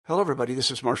Hello, everybody. This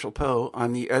is Marshall Poe.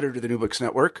 I'm the editor of the New Books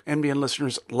Network. NBN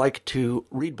listeners like to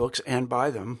read books and buy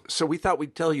them. So we thought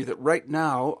we'd tell you that right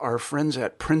now, our friends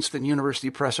at Princeton University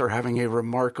Press are having a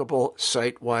remarkable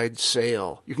site-wide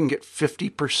sale. You can get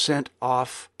 50%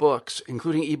 off books,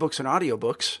 including ebooks and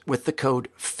audiobooks, with the code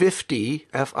 50,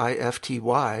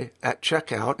 F-I-F-T-Y, at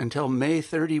checkout until May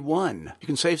 31. You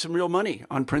can save some real money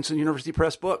on Princeton University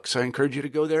Press books. I encourage you to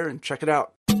go there and check it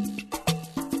out.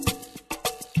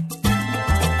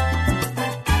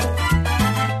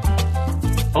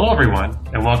 Hello, everyone,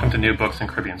 and welcome to New Books in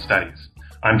Caribbean Studies.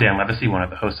 I'm Dan Levesey, one of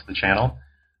the hosts of the channel.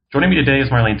 Joining me today is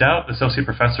Marlene Doubt, Associate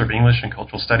Professor of English and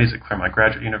Cultural Studies at Claremont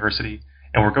Graduate University,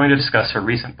 and we're going to discuss her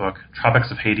recent book,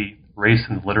 Tropics of Haiti, Race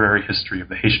and the Literary History of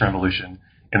the Haitian Revolution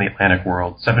in the Atlantic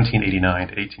World, 1789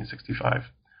 to 1865.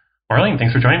 Marlene,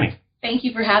 thanks for joining me. Thank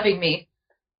you for having me.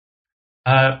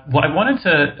 Well, I wanted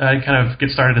to kind of get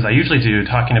started, as I usually do,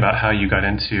 talking about how you got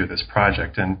into this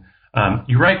project. And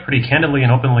you write pretty candidly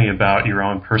and openly about your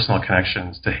own personal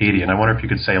connections to Haiti, and I wonder if you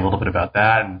could say a little bit about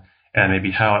that and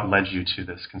maybe how it led you to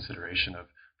this consideration of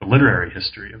the literary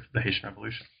history of the Haitian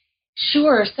Revolution.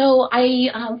 Sure. So I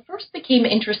first became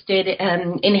interested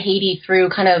in Haiti through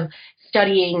kind of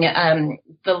studying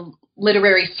the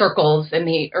literary circles in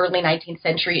the early 19th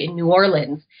century in New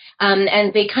Orleans.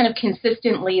 And they kind of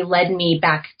consistently led me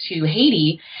back to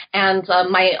Haiti. And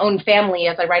my own family,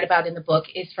 as I write about in the book,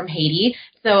 is from Haiti.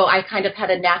 So I kind of had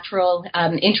a natural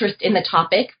interest in the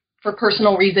topic for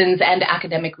personal reasons and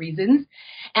academic reasons.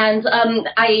 And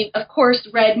I, of course,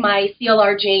 read my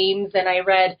C.L.R. James, and I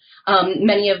read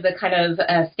many of the kind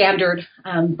of standard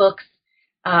books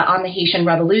on the Haitian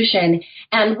Revolution.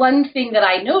 And one thing that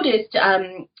I noticed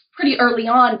pretty early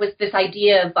on was this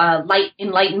idea of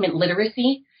Enlightenment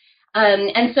literacy.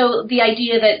 And so the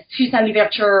idea that Toussaint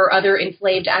Louverture or other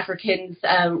enslaved Africans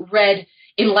read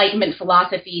Enlightenment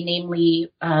philosophy,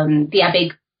 namely the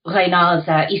Abbé Raynal's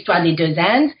Histoire des Deux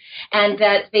Indes, and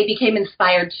that they became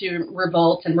inspired to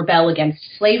revolt and rebel against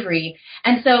slavery.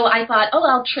 And so I thought,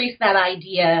 I'll trace that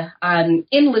idea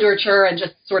in literature and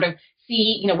just sort of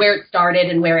see, where it started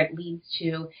and where it leads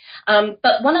to.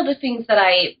 But one of the things that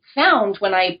I found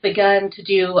when I began to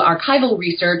do archival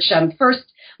research, first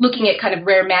looking at kind of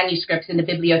rare manuscripts in the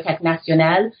Bibliothèque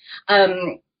Nationale,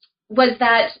 was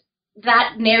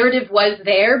that narrative was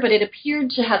there, but it appeared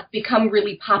to have become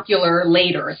really popular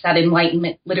later, that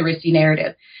Enlightenment literacy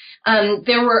narrative.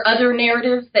 There were other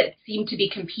narratives that seemed to be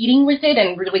competing with it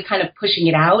and really kind of pushing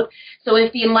it out. So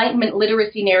if the Enlightenment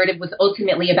literacy narrative was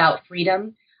ultimately about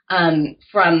freedom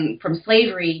from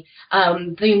slavery,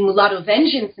 the mulatto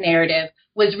vengeance narrative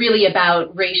was really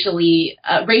about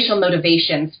racial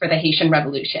motivations for the Haitian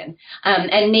Revolution,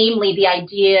 and namely the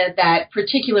idea that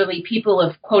particularly people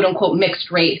of quote-unquote mixed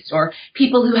race, or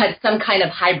people who had some kind of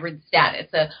hybrid status,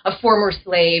 a former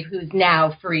slave who's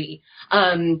now free,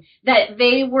 that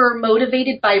they were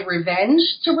motivated by revenge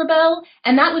to rebel.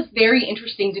 And that was very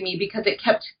interesting to me because it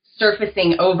kept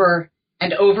surfacing over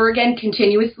and over again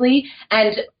continuously,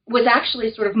 and was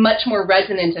actually sort of much more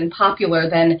resonant and popular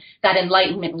than that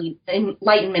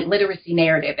Enlightenment literacy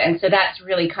narrative. And so that's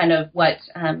really kind of what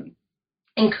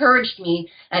encouraged me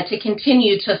to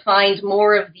continue to find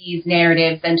more of these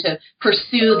narratives and to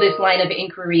pursue this line of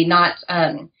inquiry, not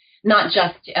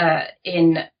just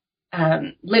in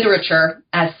literature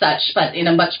as such, but in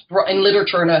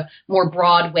literature in a more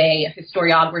broad way,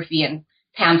 historiography and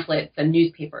pamphlets and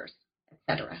newspapers,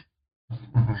 etc.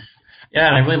 Mm-hmm. Yeah,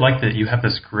 and I really like that you have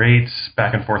this great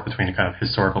back and forth between a kind of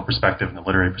historical perspective and the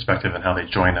literary perspective and how they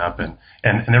join up, and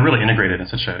they're really integrated in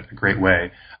such a great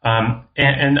way.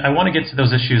 And I want to get to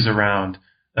those issues around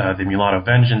the mulatto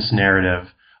vengeance narrative,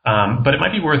 but it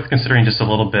might be worth considering just a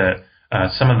little bit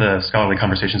some of the scholarly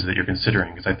conversations that you're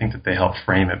considering, because I think that they help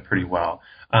frame it pretty well.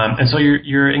 And so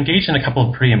you're engaged in a couple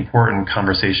of pretty important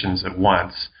conversations at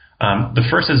once. The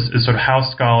first is sort of how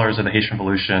scholars of the Haitian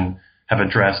Revolution have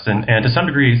addressed and to some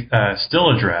degree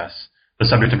still address the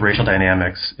subject of racial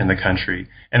dynamics in the country.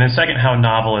 And then second, how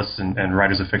novelists and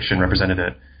writers of fiction represented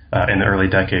it in the early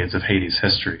decades of Haiti's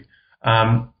history.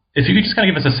 If you could just kind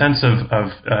of give us a sense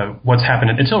of what's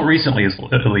happened until recently,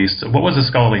 at least, what was the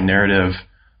scholarly narrative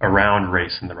around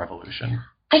race in the revolution?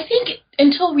 I think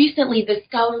until recently, the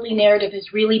scholarly narrative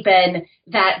has really been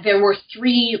that there were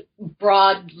three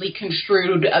broadly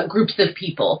construed groups of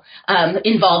people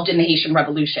involved in the Haitian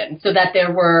Revolution. So that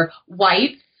there were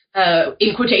whites,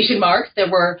 in quotation marks, there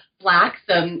were blacks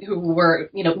who were,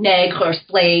 nègres or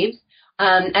slaves,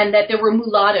 and that there were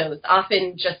mulattoes,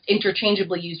 often just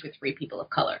interchangeably used with free people of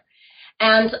color.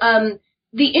 And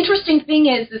the interesting thing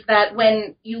is that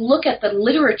when you look at the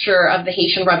literature of the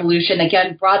Haitian Revolution,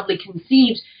 again, broadly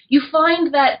conceived, you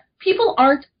find that people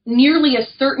aren't nearly as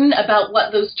certain about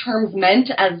what those terms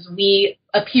meant as we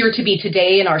appear to be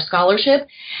today in our scholarship.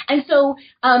 And so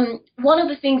one of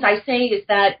the things I say is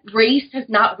that race has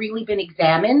not really been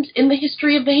examined in the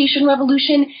history of the Haitian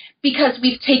Revolution because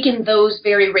we've taken those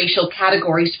very racial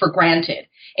categories for granted.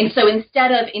 And so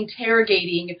instead of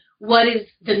interrogating what is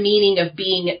the meaning of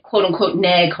being quote-unquote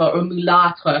nègre or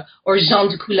mulâtre or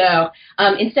gens de couleur,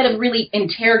 instead of really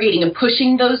interrogating and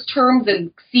pushing those terms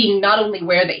and seeing not only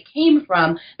where they came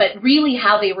from, but really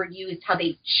how they were used, how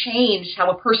they changed,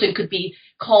 how a person could be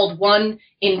called one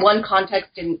in one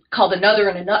context and called another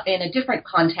in a different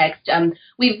context,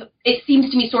 it seems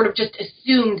to me, sort of just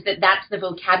assumed that that's the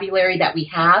vocabulary that we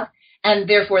have, and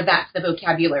therefore that's the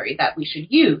vocabulary that we should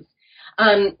use.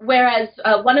 Whereas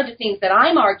one of the things that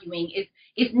I'm arguing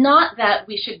is not that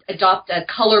we should adopt a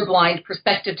colorblind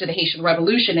perspective to the Haitian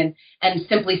Revolution and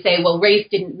simply say, well, race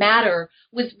didn't matter,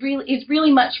 is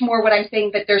really much more what I'm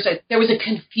saying, that there was a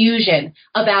confusion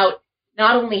about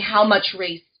not only how much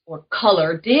race or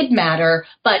color did matter,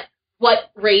 but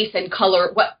what race and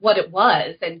color, what it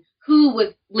was, and who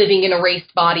was living in a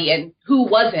raced body and who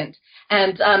wasn't.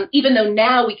 And even though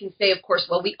now we can say, of course,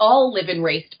 well, we all live in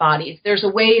raced bodies, there's a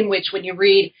way in which when you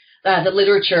read the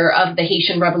literature of the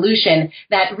Haitian Revolution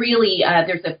that really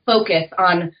there's a focus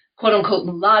on quote-unquote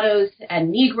mulattoes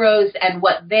and Negroes and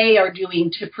what they are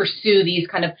doing to pursue these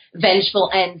kind of vengeful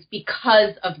ends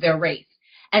because of their race.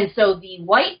 And so the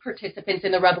white participants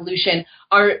in the revolution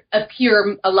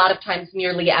appear a lot of times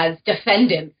merely as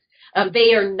defendants.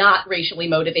 They are not racially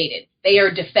motivated. They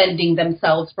are defending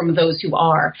themselves from those who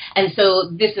are. And so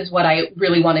this is what I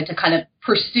really wanted to kind of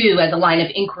pursue as a line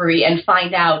of inquiry and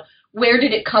find out, where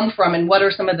did it come from and what are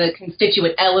some of the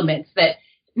constituent elements that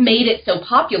made it so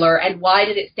popular and why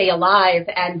did it stay alive?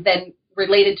 And then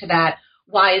related to that,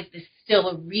 why is this still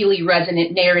a really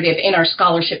resonant narrative in our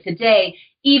scholarship today,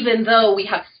 even though we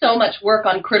have so much work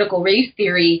on critical race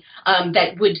theory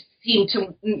that would seem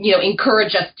to,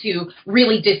 encourage us to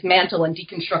really dismantle and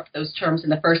deconstruct those terms in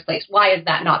the first place. Why has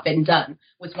that not been done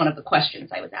was one of the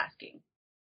questions I was asking.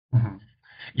 Mm-hmm.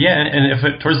 Yeah,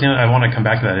 and towards the end, I want to come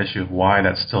back to that issue of why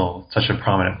that's still such a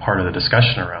prominent part of the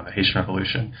discussion around the Haitian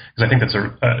Revolution, because I think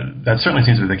that certainly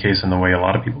seems to be the case in the way a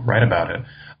lot of people write about it.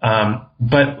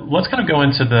 But let's kind of go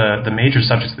into the major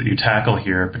subjects that you tackle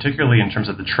here, particularly in terms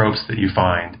of the tropes that you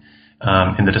find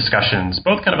in the discussions,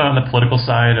 both kind of on the political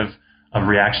side of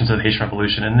reactions to the Haitian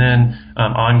Revolution, and then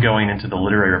ongoing into the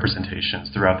literary representations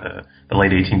throughout the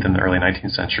late 18th and the early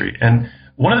 19th century. And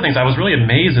one of the things, I was really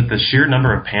amazed at the sheer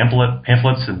number of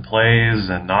pamphlets and plays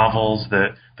and novels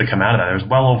that come out of that. There's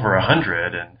well over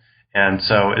 100, and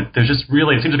so there's just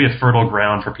really, it seems to be a fertile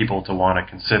ground for people to want to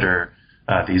consider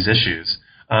these issues.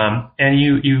 And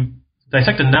you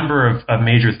dissect a number of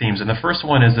major themes, and the first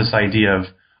one is this idea of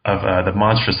the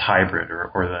monstrous hybrid,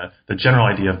 or the general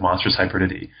idea of monstrous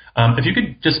hybridity. If you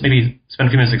could just maybe spend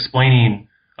a few minutes explaining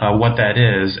what that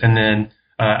is, and then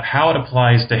how it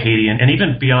applies to Haiti, and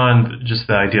even beyond just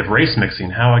the idea of race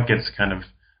mixing, how it gets kind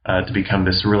of to become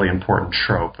this really important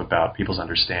trope about people's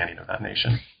understanding of that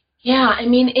nation. Yeah, I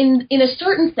mean, in a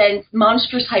certain sense,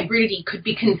 monstrous hybridity could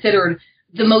be considered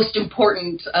the most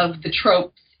important of the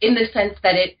tropes, in the sense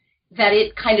that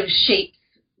it kind of shapes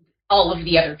all of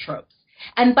the other tropes.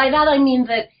 And by that I mean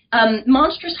that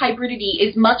monstrous hybridity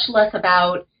is much less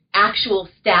about actual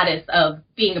status of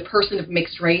being a person of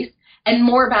mixed race and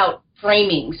more about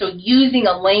framing. So using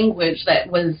a language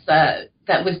that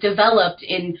was developed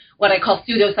in what I call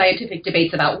pseudoscientific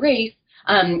debates about race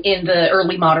in the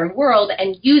early modern world,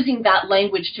 and using that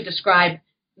language to describe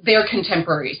their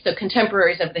contemporaries, so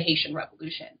contemporaries of the Haitian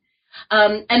Revolution.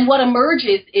 And what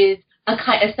emerges is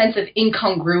a sense of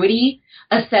incongruity,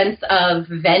 a sense of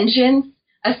vengeance,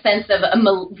 a sense of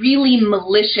really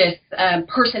malicious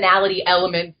personality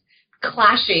elements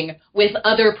clashing with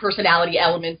other personality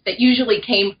elements that usually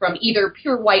came from either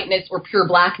pure whiteness or pure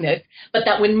blackness, but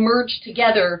that when merged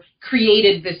together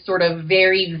created this sort of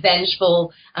very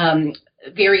vengeful,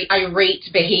 very irate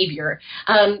behavior.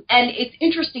 And it's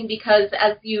interesting because,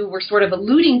 as you were sort of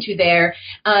alluding to there,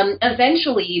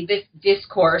 eventually this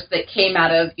discourse that came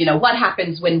out of, what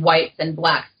happens when whites and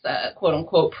blacks, quote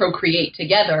unquote, procreate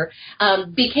together,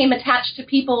 became attached to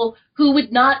people who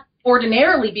would not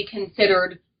ordinarily be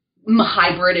considered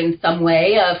hybrid in some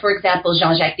way. For example,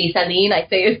 Jean-Jacques Dessalines, I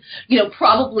say, is,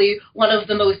 probably one of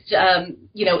the most,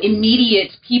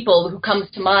 immediate people who comes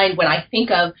to mind when I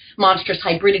think of monstrous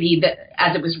hybridity, that,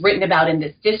 as it was written about in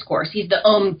this discourse. He's the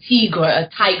homme tigre, a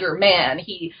tiger man.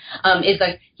 He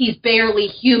he's barely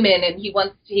human, and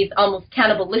he's almost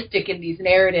cannibalistic in these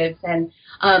narratives. And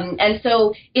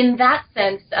so in that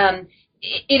sense,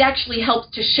 it actually helps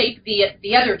to shape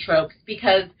the other tropes,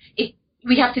 because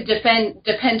we have to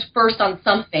depend first on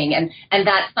something, and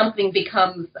that something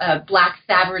becomes black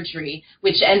savagery,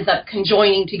 which ends up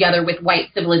conjoining together with white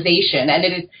civilization. And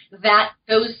it is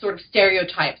those sort of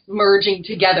stereotypes merging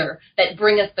together that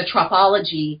bring us the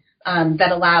tropology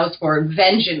that allows for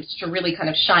vengeance to really kind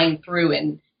of shine through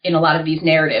in a lot of these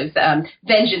narratives.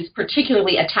 Vengeance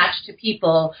particularly attached to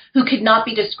people who could not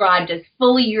be described as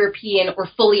fully European or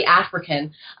fully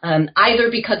African,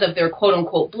 either because of their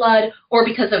quote-unquote blood or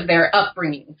because of their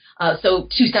upbringing. So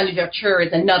Toussaint Louverture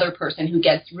is another person who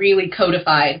gets really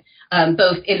codified,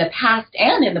 both in the past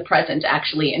and in the present,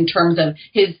 actually, in terms of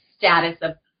his status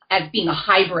as being a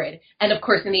hybrid. And of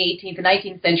course, in the 18th and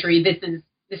 19th century,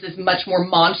 this is much more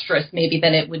monstrous, maybe,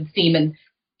 than it would seem in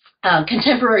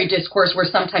contemporary discourse, where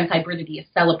sometimes hybridity is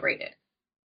celebrated.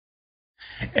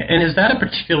 And is that a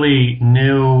particularly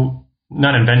new,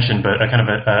 not invention, but a kind of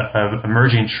a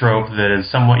emerging trope that is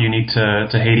somewhat unique to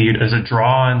Haiti? Does it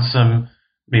draw on some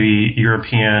maybe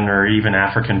European or even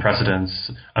African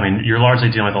precedents? I mean, you're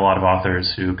largely dealing with a lot of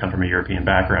authors who come from a European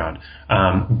background,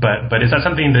 but is that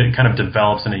something that kind of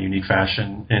develops in a unique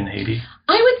fashion in Haiti?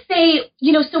 I would say,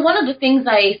 so one of the things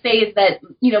I say is that,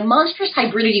 monstrous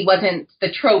hybridity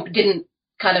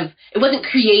it wasn't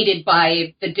created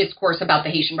by the discourse about the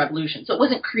Haitian Revolution. So it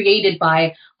wasn't created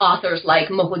by authors like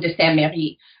Moreau de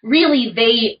Saint-Méry. Really,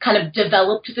 they kind of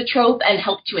developed the trope and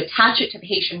helped to attach it to the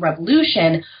Haitian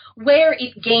Revolution, where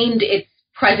it gained its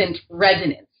present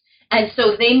resonance. And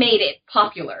so they made it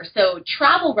popular. So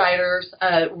travel writers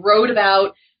wrote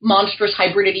about monstrous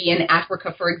hybridity in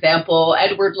Africa, for example.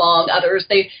 Edward Long, others,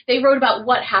 they wrote about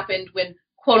what happened when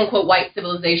quote-unquote white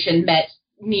civilization met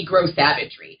Negro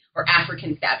savagery or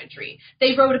African savagery.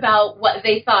 They wrote about what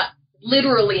they thought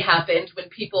literally happened when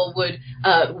people would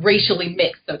racially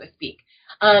mix, so to speak.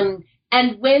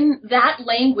 And when that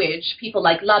language, people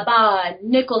like Labat and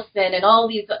Nicholson and all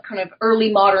these kind of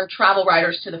early modern travel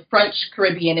writers to the French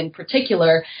Caribbean in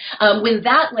particular, when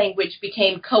that language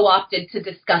became co-opted to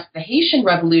discuss the Haitian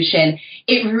Revolution,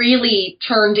 it really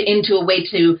turned into a way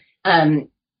to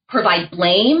provide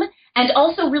blame and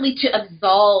also really to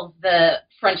absolve the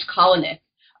French colonists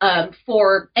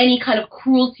for any kind of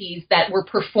cruelties that were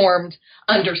performed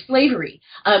under slavery,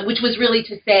 which was really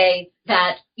to say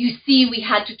that, you see, we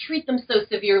had to treat them so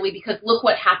severely because look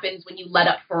what happens when you let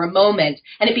up for a moment.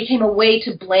 And it became a way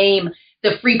to blame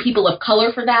the free people of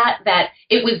color for that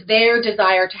it was their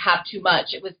desire to have too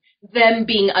much. It was them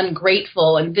being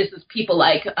ungrateful. And this is people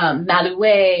like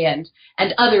Malouet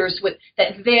and others,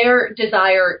 that their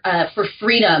desire for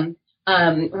freedom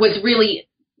was really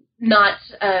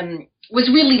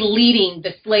leading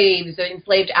the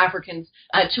enslaved Africans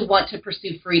to want to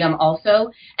pursue freedom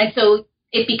also. And so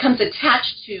it becomes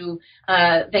attached to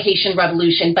the Haitian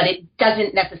Revolution, but it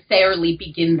doesn't necessarily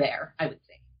begin there, I would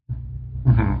say.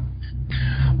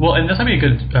 Mm-hmm. Well, and this might be a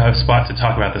good spot to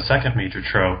talk about the second major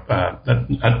trope, not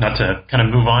to kind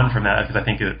of move on from that, because I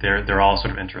think that they're all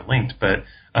sort of interlinked, but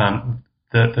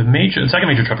the second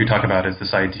major trope you talk about is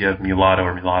this idea of mulatto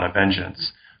or mulatta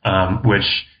vengeance,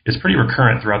 which is pretty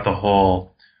recurrent throughout the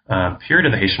whole period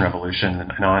of the Haitian Revolution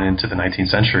and on into the 19th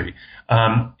century.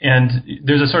 And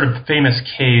there's a sort of famous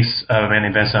case of a man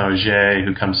named Vincent Auger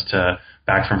who comes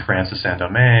back from France to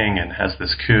Saint-Domingue and has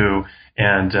this coup.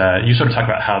 And you sort of talk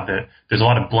about how there's a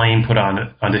lot of blame put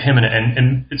onto him.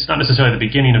 And it's not necessarily the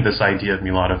beginning of this idea of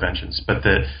mulatto vengeance, but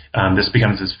that this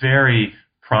becomes this very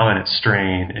prominent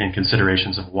strain in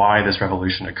considerations of why this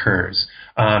revolution occurs.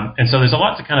 And so there's a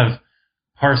lot to kind of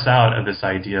parse out of this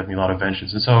idea of mulatto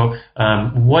vengeance. And so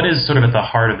what is sort of at the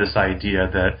heart of this idea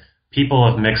that people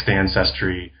of mixed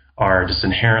ancestry are just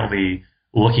inherently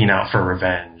looking out for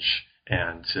revenge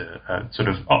and sort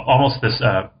of almost this,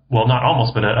 well, not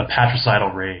almost, but a patricidal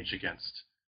rage against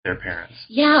their parents?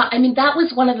 Yeah, I mean, that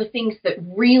was one of the things that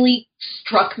really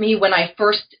struck me when I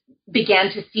first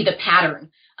began to see the pattern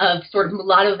of sort of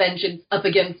mulatto vengeance up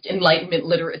against Enlightenment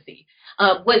literacy,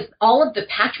 was all of the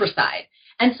patricide.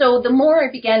 And so the more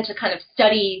I began to kind of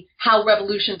study how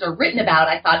revolutions are written about,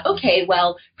 I thought, okay,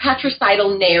 well,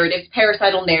 parricidal narratives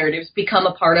become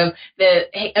a part of the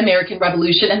American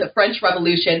Revolution and the French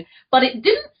Revolution, but it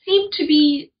didn't seem to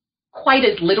be quite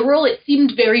as literal. It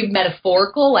seemed very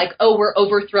metaphorical, like, oh, we're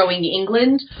overthrowing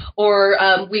England, or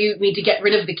we need to get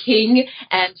rid of the king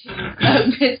and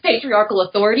his patriarchal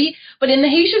authority. But in the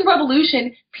Haitian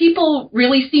Revolution, people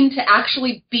really seem to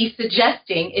actually be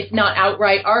suggesting, if not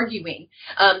outright arguing,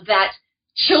 that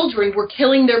children were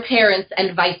killing their parents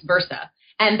and vice versa.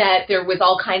 and that there was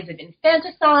all kinds of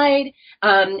infanticide,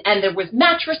 and there was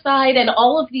matricide, and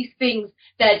all of these things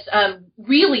that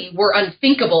really were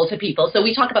unthinkable to people. So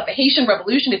we talk about the Haitian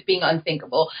Revolution as being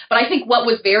unthinkable, but I think what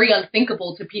was very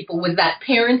unthinkable to people was that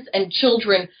parents and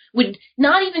children would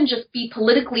not even just be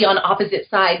politically on opposite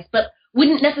sides, but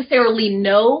wouldn't necessarily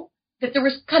know that there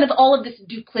was kind of all of this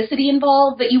duplicity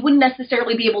involved that you wouldn't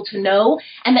necessarily be able to know,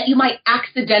 and that you might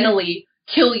accidentally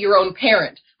kill your own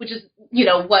parent, which is,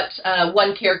 what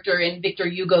one character in Victor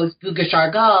Hugo's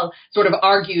Bouguer-Chargal sort of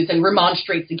argues and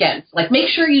remonstrates against. Like, make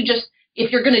sure you just,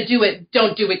 if you're going to do it,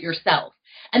 don't do it yourself.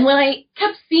 And when I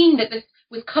kept seeing that this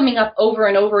was coming up over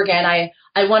and over again, I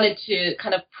wanted to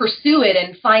kind of pursue it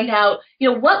and find out,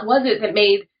 what was it that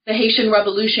made the Haitian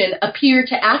Revolution appear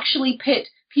to actually pit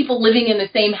people living in the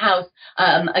same house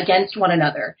against one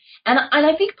another. And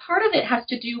I think part of it has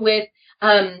to do with,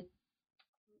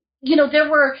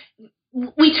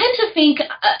 we tend to think,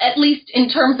 at least in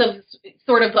terms of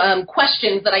sort of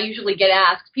questions that I usually get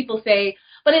asked, people say,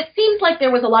 but it seems like there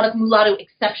was a lot of mulatto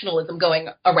exceptionalism going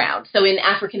around. So in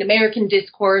African American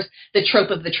discourse, the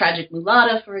trope of the tragic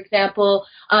mulatta, for example,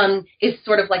 is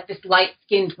sort of like this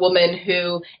light-skinned woman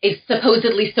who is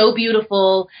supposedly so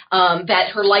beautiful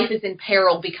that her life is in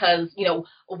peril because,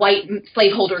 white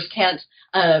slaveholders can't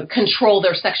control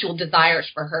their sexual desires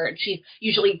for her. And she's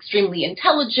usually extremely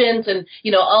intelligent and,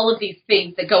 all of these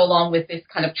things that go along with this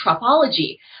kind of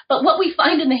tropology. But what we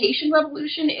find in the Haitian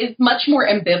Revolution is much more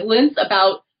ambivalence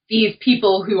about these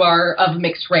people who are of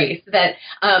mixed race, that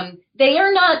they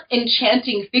are not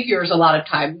enchanting figures a lot of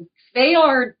times. They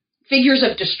are figures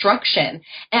of destruction.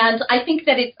 And I think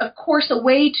that it's, of course, a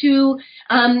way to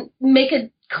make a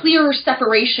clearer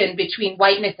separation between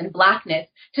whiteness and blackness,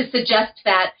 to suggest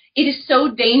that it is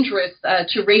so dangerous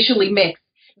to racially mix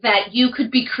that you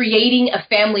could be creating a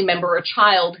family member or a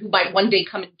child who might one day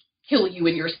come and kill you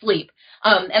in your sleep.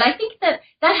 And I think that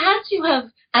had to have,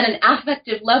 at an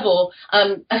affective level,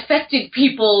 affected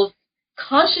people's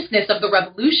consciousness of the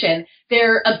revolution,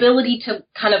 their ability to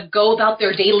kind of go about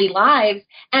their daily lives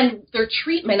and their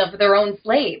treatment of their own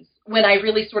slaves. When I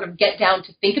really sort of get down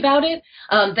to think about it,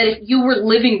 that if you were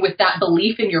living with that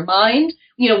belief in your mind,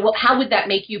 how would that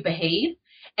make you behave?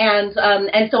 And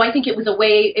so I think it was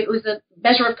a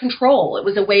measure of control. It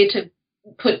was a way to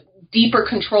put deeper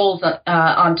controls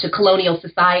onto colonial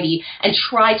society and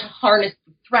try to harness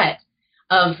the threat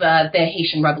of the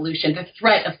Haitian Revolution, the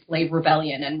threat of slave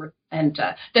rebellion, and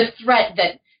the threat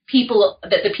that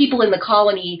the people in the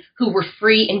colony who were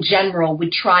free in general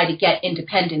would try to get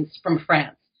independence from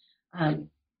France.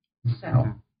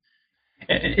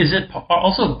 Is it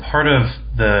also part of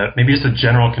maybe it's a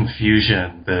general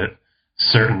confusion that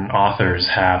certain authors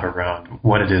have around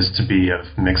what it is to be of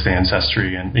mixed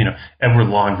ancestry? And, Edward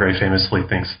Long very famously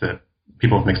thinks that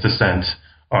people of mixed descent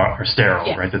are sterile,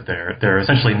 yeah. Right? That they're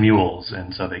essentially mules,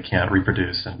 and so they can't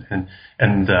reproduce. And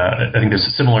I think there's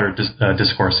a similar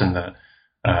discourse in the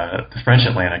French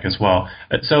Atlantic as well.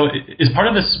 So is part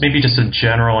of this maybe just a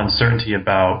general uncertainty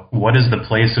about what is the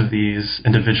place of these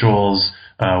individuals?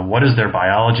 What is their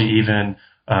biology even?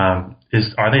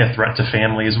 Are they a threat to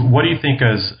families? What do you think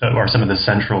are some of the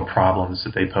central problems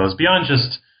that they pose beyond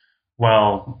just,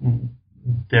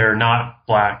 they're not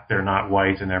black, they're not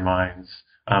white in their minds?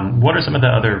 What are some of the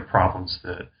other problems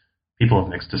that people of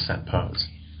mixed descent pose?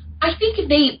 I think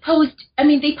they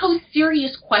pose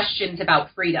serious questions about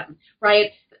freedom,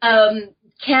 right?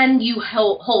 Can you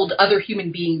hold other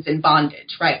human beings in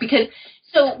bondage, right? Because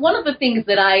so one of the things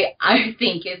that I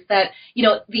think is that,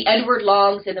 the Edward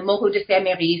Longs and the Moreau de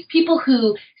Saint-Méry's, people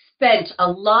who spent a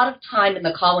lot of time in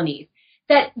the colonies,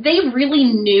 that they really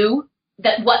knew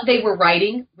that what they were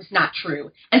writing was not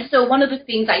true. And so one of the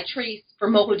things I trace for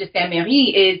Moreau de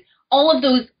Saint-Méry is all of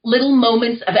those little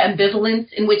moments of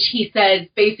ambivalence in which he says,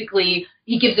 basically,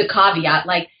 he gives a caveat,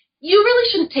 like, you really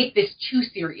shouldn't take this too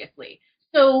seriously.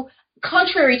 So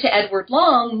contrary to Edward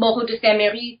Long, Moreau de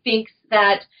Saint-Méry thinks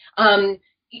that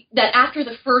that after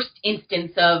the first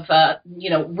instance of,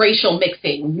 racial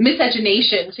mixing,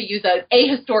 miscegenation, to use a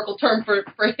ahistorical term for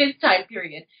his time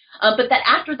period, but that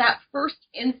after that first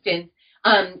instance,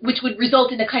 which would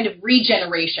result in a kind of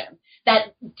regeneration,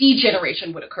 that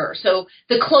degeneration would occur. So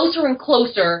the closer and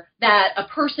closer that a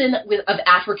person of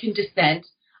African descent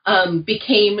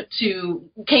came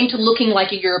to looking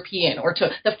like a European, or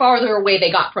to the farther away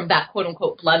they got from that quote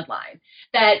unquote bloodline,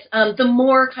 that the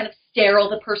more kind of sterile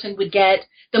the person would get,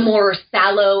 the more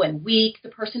sallow and weak the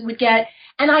person would get.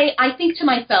 And I think to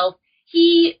myself,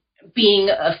 he, being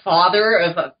a father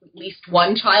of at least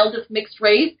one child of mixed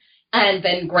race and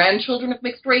then grandchildren of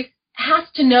mixed race, has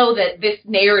to know that this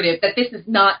narrative, that this is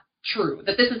not true,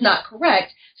 that this is not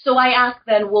correct. So I ask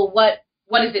then, well, what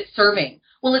what is it serving?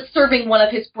 Well, it's serving one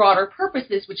of his broader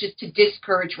purposes, which is to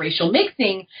discourage racial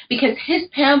mixing, because his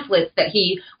pamphlets that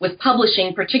he was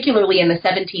publishing, particularly in the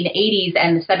 1780s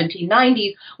and the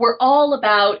 1790s, were all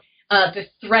about the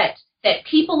threat that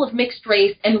people of mixed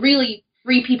race and really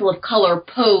free people of color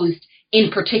posed in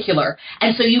particular.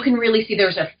 And so you can really see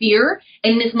there's a fear,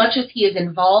 and as much as he is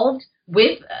involved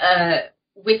with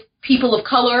people of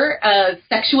color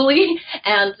sexually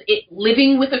and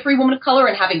living with a free woman of color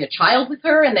and having a child with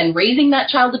her and then raising that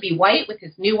child to be white with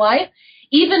his new wife,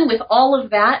 even with all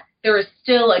of that, there is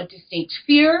still a distinct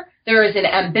fear, there is an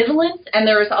ambivalence, and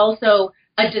there is also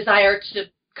a desire to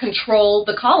control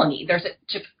the colony.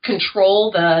 To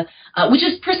control which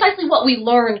is precisely what we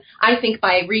learn, I think,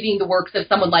 by reading the works of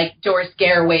someone like Doris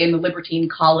Garraway in The Libertine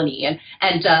Colony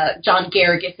and John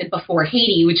Garrigus in Before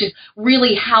Haiti, which is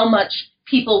really how much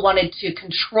people wanted to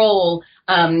control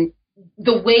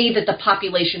the way that the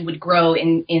population would grow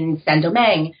in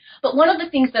Saint-Domingue. But one of the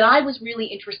things that I was really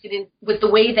interested in was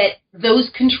the way that those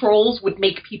controls would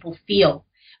make people feel,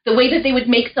 the way that they would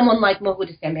make someone like Moreau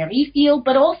de Saint-Méry feel,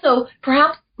 but also,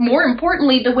 perhaps more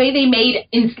importantly, the way they made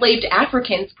enslaved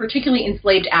Africans, particularly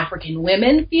enslaved African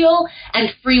women, feel, and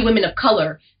free women of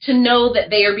color, to know that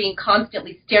they are being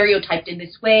constantly stereotyped in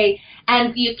this way,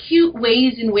 and the acute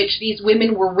ways in which these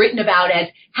women were written about as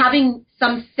having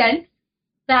some sense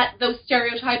that those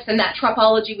stereotypes and that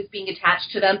tropology was being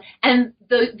attached to them, and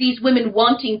these women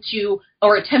wanting to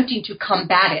or attempting to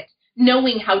combat it,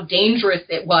 knowing how dangerous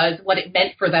it was, what it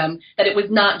meant for them, that it was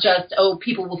not just, oh,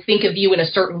 people will think of you in a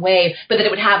certain way, but that it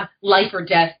would have life or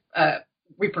death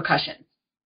repercussions.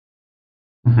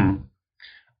 Mm-hmm.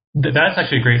 That's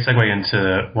actually a great segue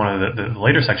into one of the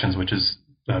later sections, which is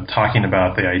talking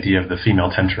about the idea of the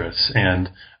female temptress. And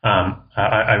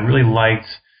I really liked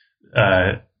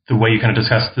the way you kind of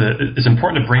discussed it's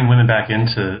important to bring women back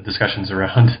into discussions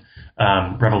around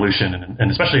revolution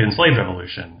and especially enslaved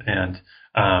revolution. And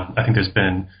I think there's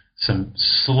been some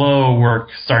slow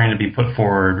work starting to be put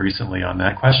forward recently on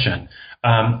that question.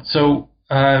 So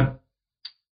how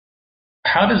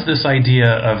does this idea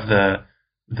of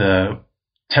the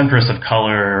temptress of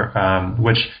color,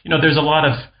 which, there's a lot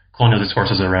of colonial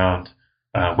discourses around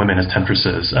women as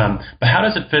temptresses, but how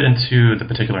does it fit into the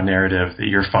particular narrative that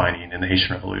you're finding in the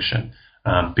Haitian Revolution?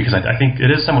 Because I think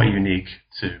it is somewhat unique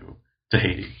to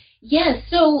Haiti. Yes,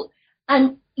 so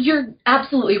you're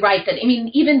absolutely right that,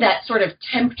 even that sort of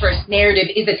temptress narrative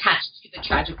is attached to the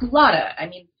tragic mulata.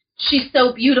 She's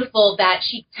so beautiful that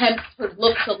she tempts, her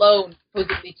looks alone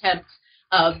supposedly tempts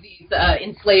these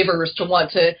enslavers to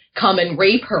want to come and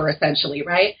rape her, essentially,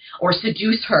 right? Or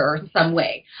seduce her in some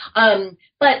way.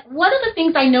 But one of the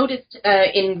things I noticed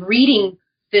in reading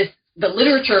the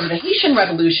literature of the Haitian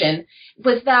Revolution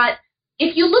was that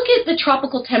if you look at the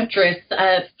tropical temptress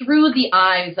through the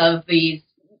eyes of these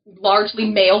largely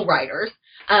male writers,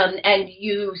 and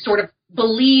you sort of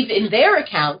believe in their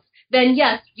accounts, then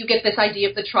yes, you get this idea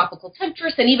of the tropical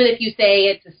temptress, and even if you say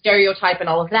it's a stereotype and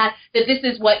all of that, that this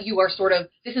is what you are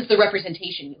this is the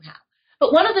representation you have.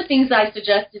 But one of the things I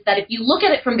suggest is that if you look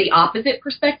at it from the opposite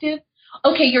perspective,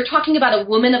 okay, you're talking about a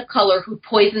woman of color who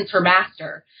poisons her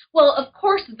master. Well, of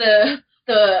course, the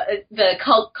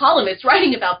columnist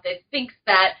writing about this thinks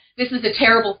that this is a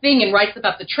terrible thing and writes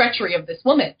about the treachery of this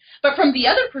woman. But from the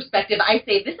other perspective, I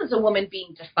say this is a woman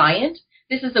being defiant.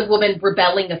 This is a woman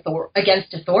rebelling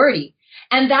against authority.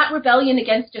 And that rebellion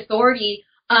against authority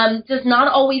does not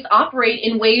always operate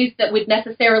in ways that would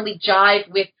necessarily jive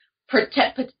with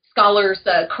scholars'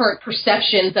 current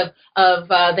perceptions of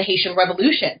the Haitian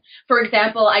Revolution. For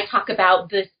example, I talk about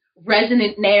this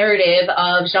resonant narrative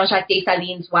of Jean-Jacques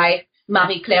Dessalines' wife,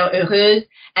 Marie-Claire Heureuse,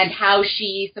 and how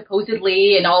she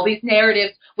supposedly, in all these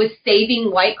narratives, was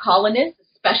saving white colonists,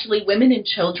 especially women and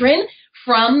children,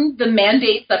 from the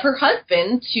mandates of her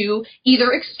husband to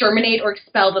either exterminate or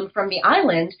expel them from the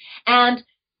island. And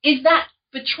is that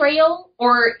betrayal,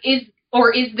 or is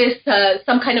this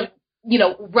some kind of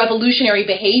revolutionary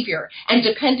behavior? And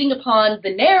depending upon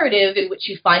the narrative in which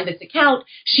you find this account,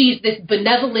 she's this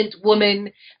benevolent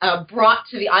woman brought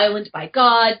to the island by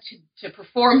God to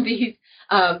perform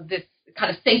this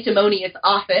kind of sanctimonious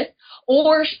office,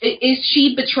 or is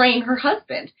she betraying her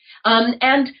husband?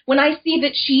 And when I see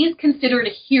that she is considered a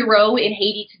hero in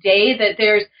Haiti today, that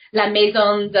there's La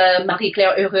Maison de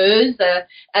Marie-Claire Heureuse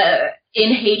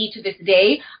in Haiti to this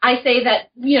day, I say that,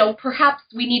 perhaps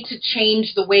we need to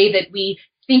change the way that we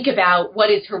think about what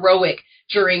is heroic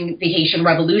during the Haitian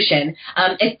Revolution,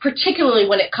 and particularly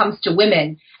when it comes to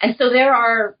women. And so there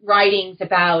are writings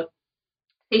about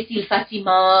Cécile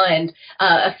Faciman and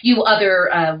a few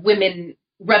other women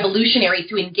revolutionaries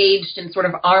who engaged in sort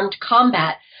of armed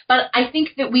combat. but I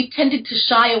think that we've tended to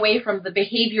shy away from the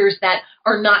behaviors that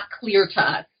are not clear to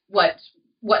us,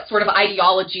 what sort of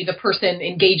ideology the person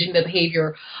engaging the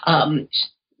behavior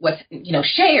was,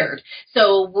 shared.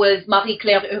 So was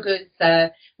Marie-Claire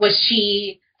Heureuse, was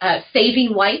she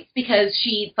saving whites because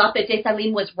she thought that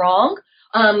Dessalines was wrong?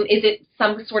 Is it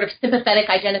some sort of sympathetic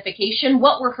identification?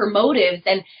 What were her motives?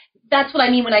 And that's what I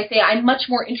mean when I say I'm much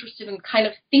more interested in kind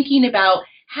of thinking about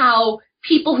how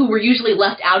people who were usually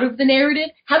left out of the narrative,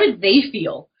 how did they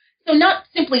feel? So not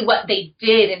simply what they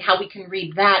did and how we can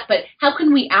read that, but how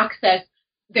can we access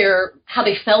how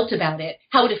they felt about it,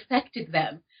 how it affected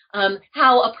them,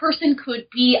 how a person could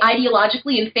be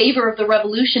ideologically in favor of the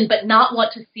revolution but not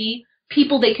want to see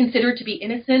people they consider to be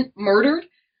innocent murdered.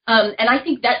 And I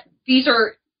think that these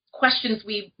are questions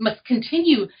we must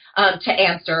continue to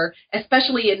answer,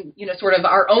 especially in sort of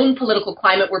our own political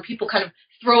climate where people kind of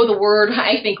throw the word,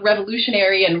 I think,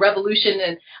 revolutionary and revolution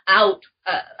and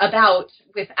about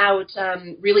without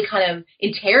really kind of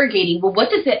interrogating, well, what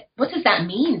does that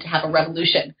mean to have a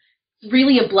revolution? It's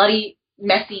really a bloody,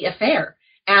 messy affair.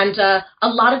 And a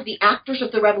lot of the actors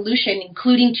of the revolution,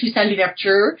 including Toussaint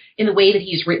Louverture, in the way that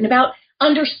he's written about,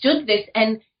 understood this,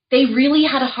 and they really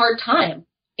had a hard time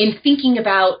in thinking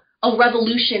about a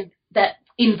revolution that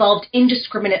involved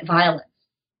indiscriminate violence.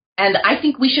 And I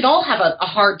think we should all have a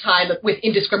hard time with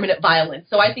indiscriminate violence.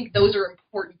 So I think those are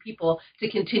important people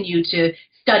to continue to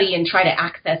study and try to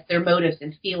access their motives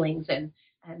and feelings and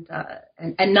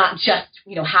not just,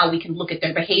 how we can look at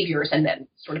their behaviors and then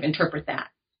sort of interpret that.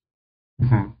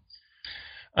 Mm-hmm.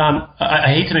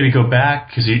 I hate to maybe go back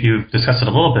because you've discussed it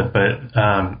a little bit,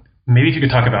 but maybe if you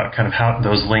could talk about kind of how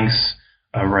those links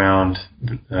around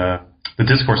the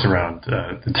discourse around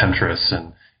the temptress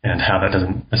and how that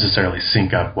doesn't necessarily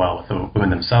sync up well with the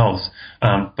women themselves.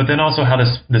 But then also how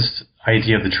this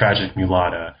idea of the tragic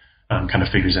mulatta kind of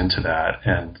figures into that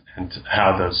and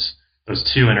how those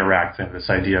two interact, and this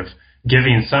idea of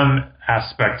giving some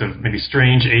aspect of maybe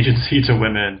strange agency to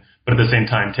women, but at the same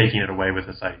time taking it away with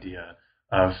this idea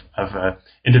of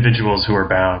individuals who are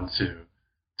bound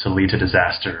to lead to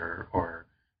disaster or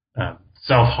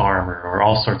self-harm or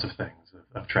all sorts of things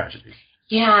of tragedy.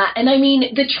 Yeah, and I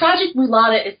mean, the tragic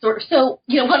mulatta is sort of, so,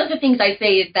 one of the things I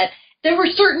say is that there were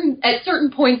at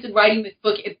certain points in writing this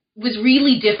book, it was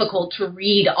really difficult to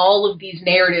read all of these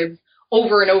narratives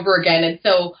over and over again. And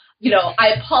so,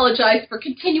 I apologize for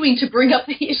continuing to bring up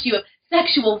the issue of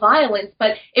sexual violence,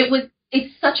 but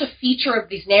it's such a feature of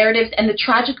these narratives, and the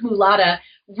tragic mulatta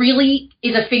really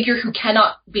is a figure who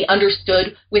cannot be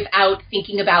understood without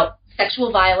thinking about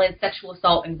sexual violence, sexual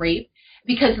assault, and rape,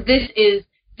 because this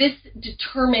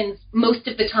determines most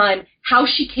of the time how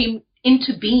she came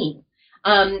into being,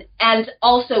 and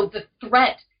also the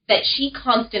threat that she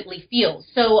constantly feels.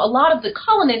 So a lot of the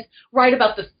colonists write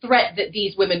about the threat that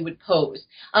these women would pose.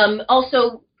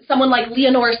 Also, someone like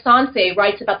Leonora Sanse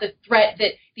writes about the threat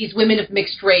that these women of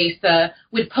mixed race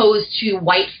would pose to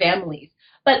white families.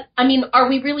 But, I mean, are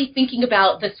we really thinking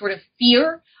about the sort of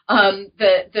fear,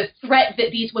 the threat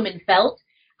that these women felt?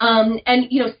 And,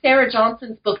 Sarah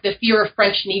Johnson's book, The Fear of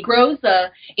French Negroes,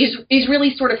 is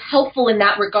really sort of helpful in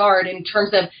that regard in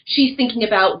terms of she's thinking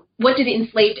about what did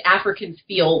enslaved Africans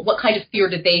feel? What kind of fear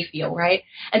did they feel, right?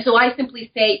 And so I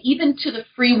simply say, even to the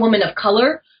free woman of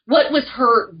color, what was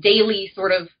her daily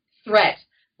sort of threat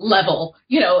level?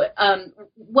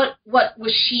 What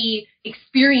was she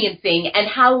experiencing, and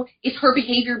how is her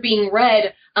behavior being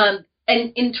read? And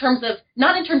in terms of,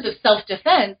 not in terms of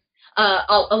self-defense,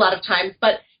 a lot of times,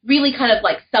 but really kind of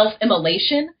like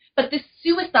self-immolation. But this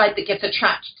suicide that gets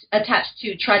attached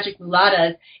to tragic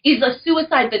mulattas is a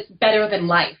suicide that's better than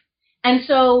life. And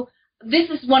so this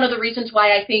is one of the reasons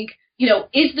why I think,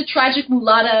 is the tragic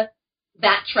mulatta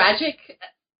that tragic?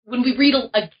 When we read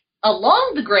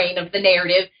along the grain of the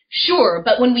narrative, sure,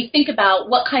 but when we think about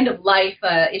what kind of life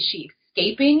is she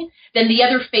escaping, then the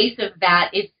other face of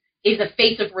that is a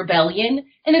face of rebellion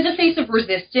and is a face of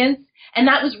resistance. And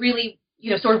that was really,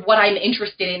 sort of what I'm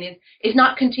interested in is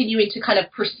not continuing to kind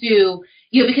of pursue,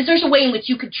 because there's a way in which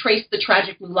you could trace the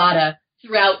tragic mulatta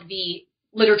throughout the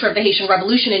literature of the Haitian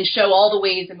Revolution and show all the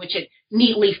ways in which it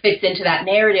neatly fits into that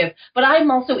narrative. But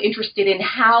I'm also interested in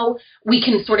how we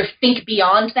can sort of think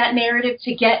beyond that narrative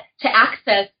to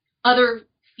access other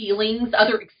feelings,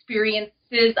 other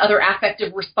experiences, other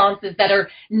affective responses that are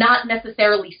not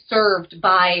necessarily served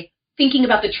by thinking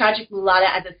about the tragic mulatta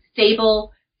as a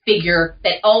stable figure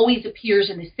that always appears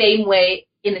in the same way,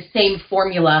 in the same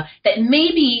formula, that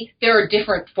maybe there are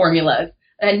different formulas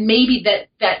And maybe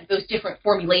that those different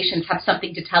formulations have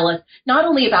something to tell us, not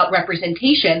only about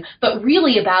representation, but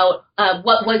really about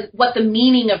what the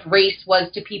meaning of race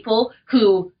was to people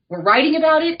who were writing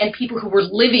about it and people who were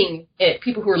living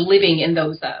in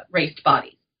those raced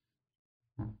bodies.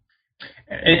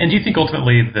 And do you think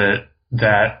ultimately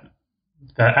that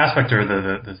aspect or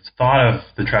the thought of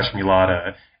the tragic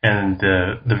mulatta and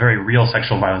the very real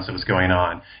sexual violence that was going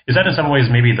on, is that in some ways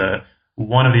maybe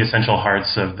one of the essential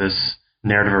hearts of this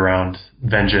narrative around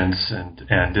vengeance,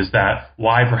 and is that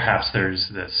why perhaps there's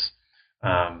this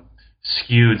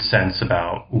skewed sense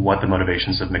about what the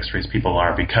motivations of mixed race people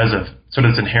are because of sort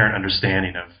of this inherent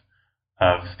understanding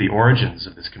of the origins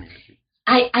of this community?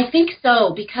 I think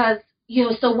so, because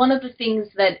so one of the things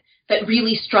that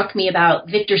really struck me about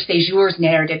Victor Séjour's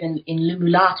narrative in Le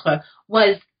Mulâtre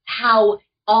was how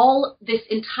all this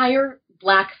entire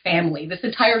Black family, this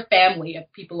entire family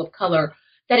of people of color,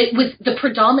 that it was the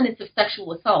predominance of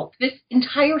sexual assault. This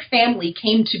entire family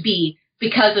came to be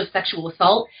because of sexual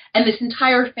assault, and this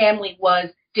entire family was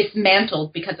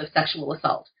dismantled because of sexual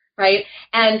assault, right?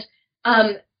 And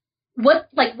what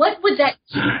would that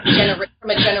generate from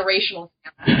a generational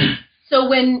standpoint? So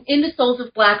when in The Souls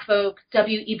of Black Folk,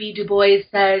 W.E.B. Du Bois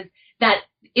says that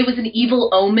it was an evil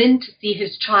omen to see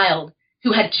his child,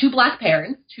 who had two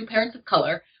parents of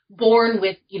color, born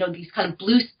with, these kind of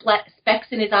blue specks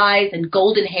in his eyes and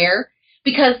golden hair,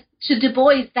 because to Du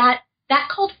Bois, that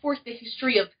called forth the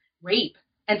history of rape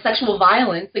and sexual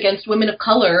violence against women of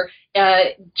color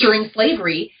during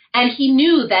slavery. And he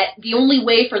knew that the only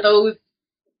way for those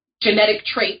genetic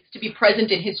traits to be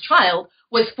present in his child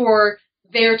was for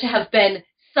there to have been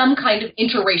some kind of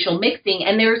interracial mixing.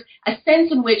 And there's a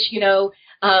sense in which,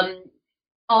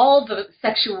 all the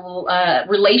sexual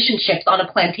relationships on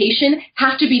a plantation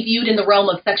have to be viewed in the realm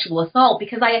of sexual assault,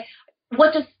 because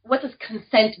what does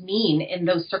consent mean in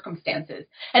those circumstances?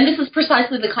 And this is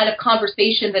precisely the kind of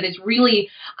conversation that is really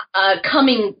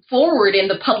coming forward in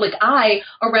the public eye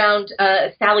around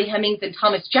Sally Hemings and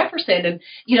Thomas Jefferson. And,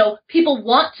 people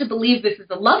want to believe this is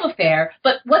a love affair,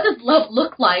 but what does love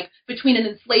look like between an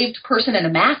enslaved person and a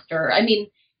master? I mean,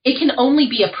 it can only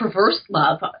be a perverse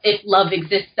love, if love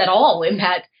exists at all, in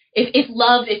that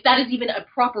if that is even a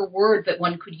proper word that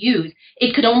one could use,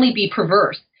 it could only be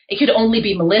perverse. It could only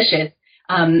be malicious.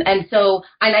 And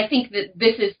I think that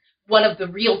this is one of the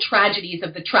real tragedies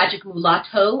of the tragic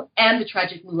mulatto and the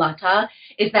tragic mulatta,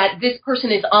 is that this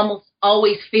person is almost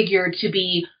always figured to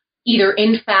be either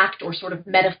in fact or sort of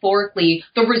metaphorically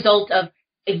the result of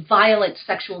a violent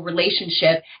sexual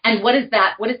relationship. And what is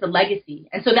that? What is the legacy?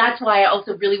 And so that's why I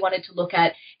also really wanted to look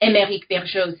at Émeric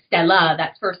Bergeau's Stella,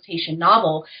 that first Haitian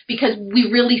novel, because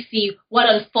we really see what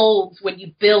unfolds when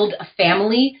you build a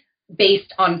family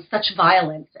based on such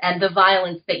violence, and the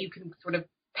violence that you can sort of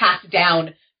pass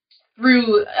down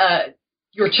through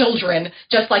your children,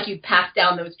 just like you pass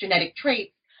down those genetic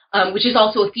traits, which is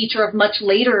also a feature of much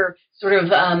later sort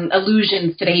of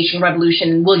allusions to the Haitian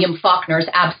Revolution, William Faulkner's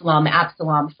Absalom,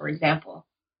 for example.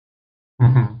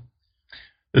 Mm-hmm.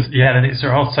 Yeah, these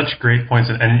are all such great points,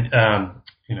 and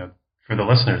for the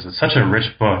listeners, it's such a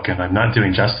rich book, and I'm not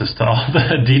doing justice to all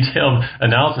the detailed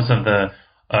analysis of the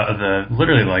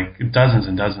literally like dozens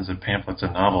and dozens of pamphlets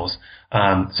and novels.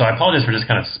 So I apologize for just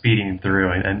kind of speeding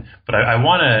through, but I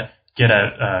want to get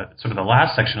at sort of the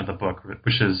last section of the book,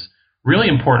 which is really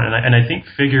important, and I think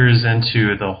figures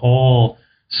into the whole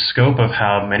scope of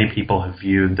how many people have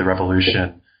viewed the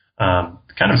revolution,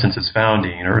 kind of since its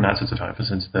founding, or not since its founding, but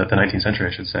since the 19th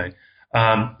century, I should say.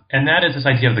 And that is this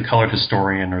idea of the colored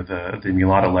historian, or the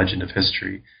mulatto legend of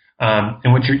history,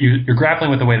 in which you're grappling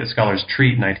with the way that scholars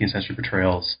treat 19th century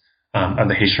portrayals of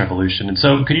the Haitian Revolution. And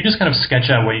so could you just kind of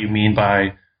sketch out what you mean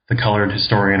by the colored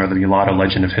historian or the mulatto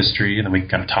legend of history, and then we can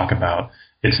kind of talk about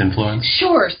its influence?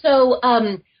 Sure. So,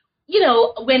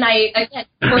 when I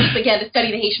first began to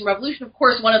study the Haitian Revolution, of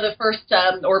course, one of the first,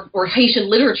 or Haitian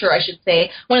literature, I should say,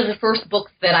 one of the first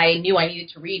books that I knew I needed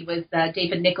to read was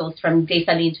David Nichols, From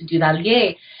Dessalines to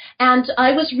Duvalier. And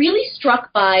I was really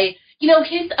struck by,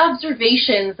 his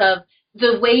observations of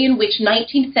the way in which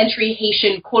 19th century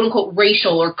Haitian, quote unquote,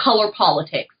 racial or color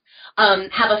politics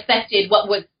have affected what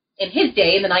was, in his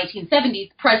day, in the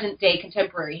 1970s, present day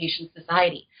contemporary Haitian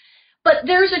society. But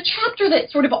there's a chapter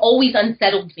that sort of always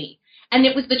unsettled me, and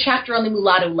it was the chapter on the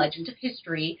mulatto legend of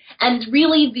history. And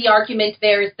really the argument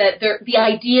there is that the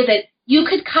idea that you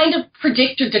could kind of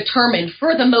predict or determine,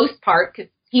 for the most part,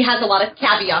 because he has a lot of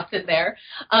caveats in there,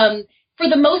 for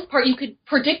the most part, you could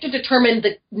predict or determine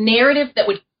the narrative that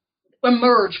would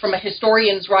emerge from a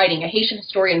historian's writing, a Haitian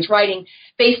historian's writing,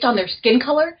 based on their skin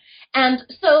color. And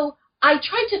so I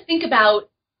tried to think about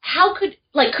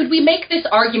could we make this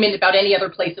argument about any other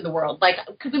place in the world? Like,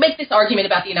 could we make this argument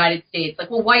about the United States? Like,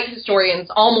 well, white historians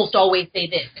almost always say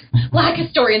this. Black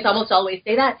historians almost always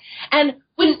say that. And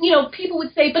when, people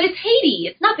would say, but it's Haiti,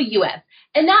 it's not the U.S.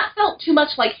 And that felt too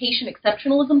much like Haitian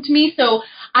exceptionalism to me. So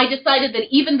I decided that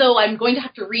even though I'm going to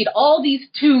have to read all these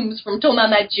tombs from Thomas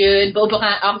Mathieu and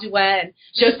Beaubrun Ardouin and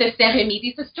Joseph Saint-Remy,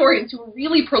 these historians who are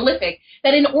really prolific,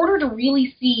 that in order to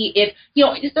really see if,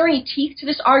 is there any teeth to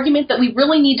this argument, that we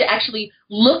really need to actually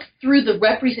look through the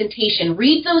representation,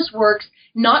 read those works,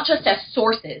 not just as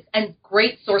sources, and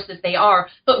great sources they are,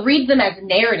 but read them as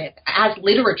narrative, as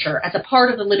literature, as a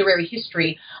part of the literary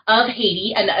history of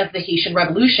Haiti and of the Haitian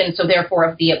Revolution, so therefore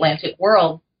of the Atlantic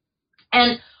world.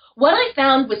 And what I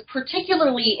found was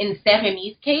particularly in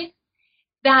Saint-Remy's case,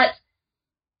 that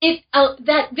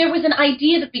that there was an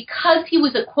idea that because he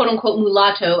was a quote-unquote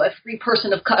mulatto, a free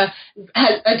person of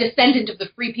a descendant of the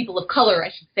free people of color, I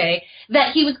should say,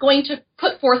 that he was going to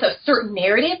put forth a certain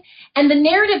narrative. And the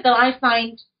narrative that I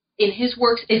find in his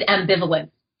works is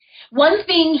ambivalence. One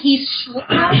thing he's sure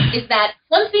about is that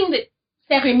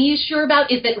Saint-Remy is sure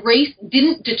about is that race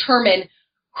didn't determine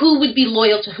who would be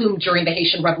loyal to whom during the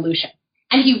Haitian Revolution.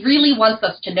 And he really wants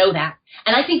us to know that.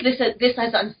 And I think this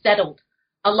has unsettled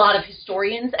a lot of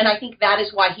historians, and I think that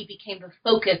is why he became the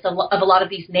focus of a lot of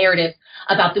these narratives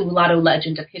about the mulatto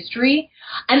legend of history.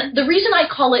 And the reason I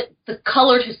call it the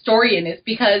colored historian is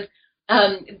because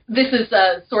this is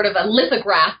a sort of a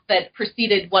lithograph that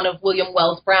preceded one of William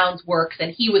Wells Brown's works,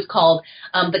 and he was called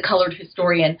the colored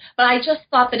historian. But I just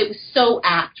thought that it was so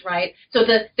apt, right? So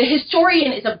the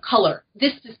historian is of color.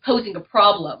 This is posing a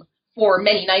problem for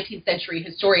many 19th century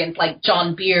historians like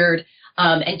John Beard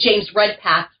and James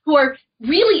Redpath, who are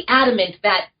really adamant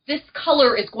that this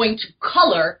color is going to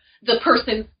color the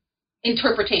person's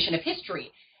interpretation of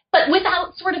history, but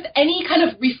without sort of any kind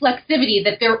of reflexivity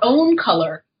that their own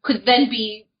color could then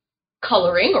be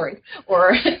coloring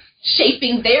or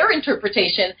shaping their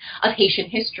interpretation of Haitian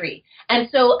history. And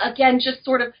so, again, just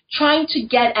sort of trying to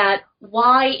get at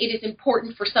why it is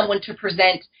important for someone to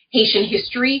present Haitian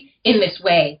history in this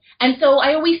way. And so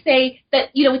I always say that,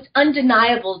 it's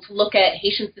undeniable to look at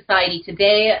Haitian society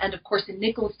today and, of course, in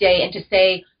Nichols' day and to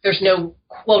say there's no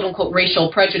quote-unquote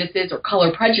racial prejudices or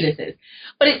color prejudices.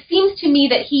 But it seems to me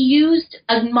that he used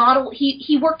a model,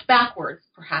 he worked backwards,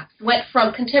 perhaps, went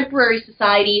from contemporary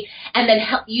society and then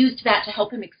used that to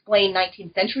help him explain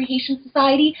 19th century Haitian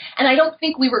society. And I don't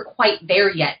think we were quite there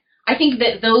yet. I think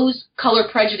that those color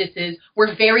prejudices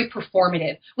were very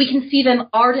performative. We can see them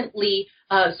ardently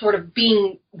sort of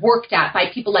being worked at by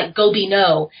people like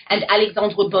Gobineau and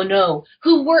Alexandre Bonneau,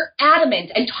 who were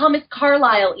adamant, and Thomas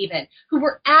Carlyle even, who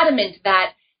were adamant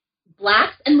that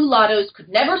blacks and mulattoes could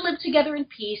never live together in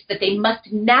peace, that they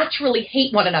must naturally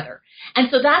hate one another. And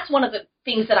so that's one of the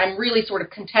things that I'm really sort of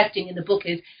contesting in the book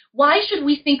is, why should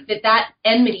we think that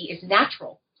enmity is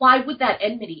natural? Why would that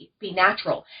enmity be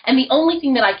natural? And the only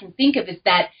thing that I can think of is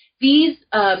that these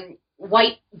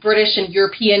white British and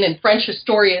European and French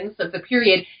historians of the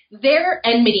period, their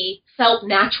enmity felt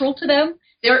natural to them,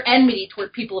 their enmity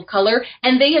toward people of color,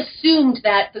 and they assumed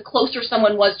that the closer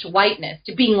someone was to whiteness,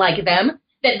 to being like them,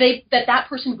 that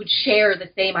person would share the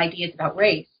same ideas about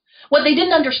race. What they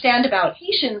didn't understand about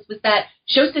Haitians was that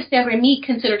Joseph Saint-Remy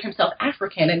considered himself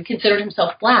African and considered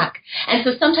himself black. And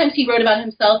so sometimes he wrote about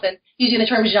himself and using the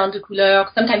term Jean de couleur.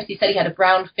 Sometimes he said he had a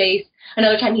brown face.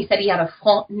 Another time he said he had a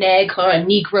front nègre, a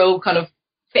Negro kind of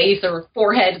face or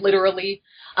forehead, literally.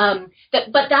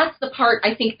 But that's the part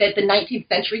I think that the 19th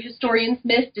century historians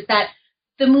missed, is that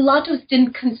the mulattoes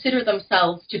didn't consider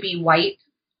themselves to be white.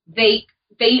 They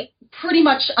pretty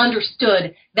much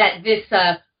understood that this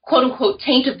quote-unquote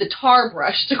taint of the tar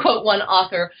brush, to quote one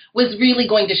author, was really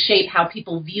going to shape how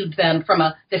people viewed them from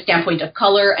the standpoint of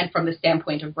color and from the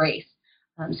standpoint of race.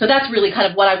 So that's really kind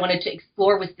of what I wanted to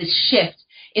explore, was this shift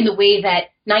in the way that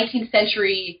 19th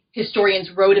century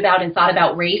historians wrote about and thought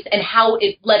about race, and how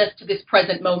it led us to this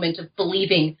present moment of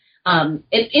believing in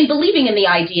the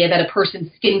idea that a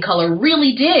person's skin color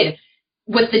really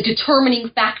was the determining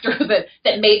factor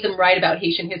that made them write about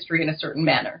Haitian history in a certain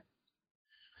manner.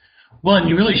 Well, and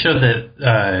you really showed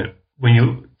that when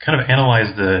you kind of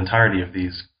analyze the entirety of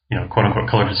these, quote-unquote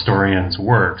colored historians'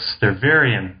 works,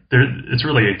 it's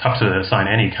really tough to assign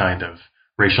any kind of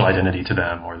racial identity to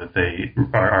them, or that they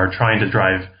are trying to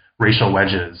drive racial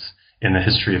wedges in the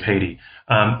history of Haiti.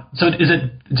 So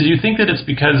do you think that it's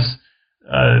because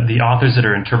the authors that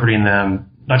are interpreting them,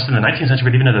 not just in the 19th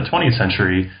century, but even in the 20th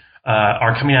century,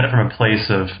 are coming at it from a place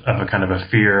of a kind of a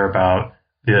fear about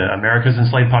the America's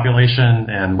enslaved population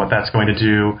and what that's going to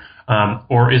do?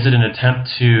 Or is it an attempt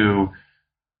to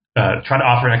try to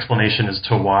offer an explanation as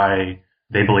to why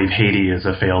they believe Haiti is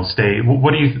a failed state.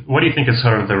 What do you think is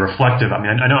sort of the reflective? I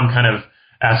mean, I know I'm kind of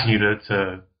asking you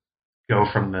to go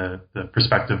from the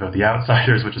perspective of the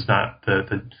outsiders, which is not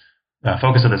the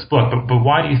focus of this book, but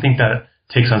why do you think that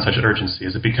takes on such urgency?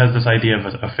 Is it because this idea of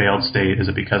a failed state? Is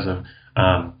it because of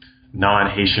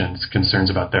non-Haitians' concerns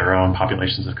about their own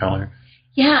populations of color?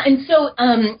 Yeah, and so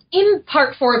in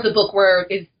part 4 of the book, where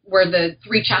the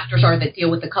 3 chapters are that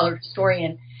deal with the colored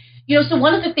historian, so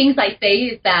one of the things I say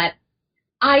is that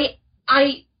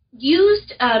I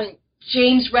used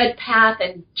James Redpath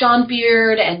and John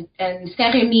Beard and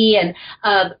Saint-Rémy and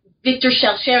Victor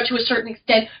Schellscher to a certain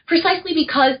extent, precisely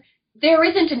because there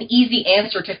isn't an easy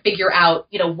answer to figure out,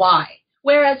 why.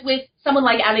 Whereas with someone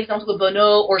like Alexandre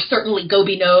Bonneau or certainly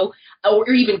Gobineau or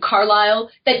even Carlyle,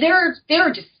 that there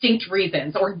are distinct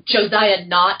reasons, or Josiah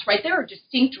Nott, right? There are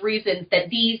distinct reasons that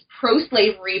these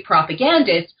pro-slavery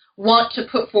propagandists want to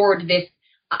put forward this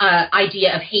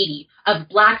idea of Haiti, of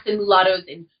blacks and mulattoes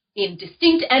in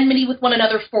distinct enmity with one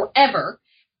another forever,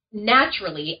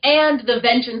 naturally, and the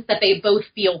vengeance that they both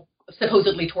feel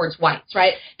supposedly towards whites,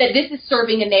 right? That this is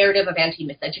serving a narrative of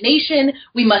anti-miscegenation.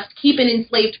 We must keep an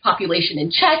enslaved population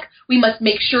in check. We must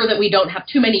make sure that we don't have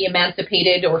too many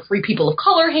emancipated or free people of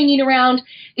color hanging around.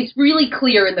 It's really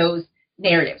clear in those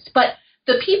narratives. But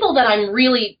the people that I'm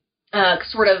really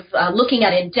looking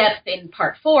at in depth in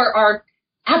part 4 are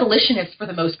abolitionists for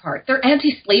the most part. They're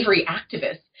anti-slavery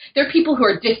activists. They're people who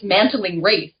are dismantling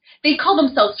race. They call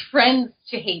themselves friends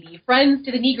to Haiti, friends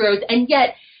to the Negroes, and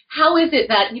yet how is it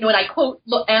that, and I quote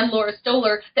Anne Laura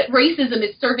Stoller, that racism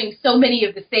is serving so many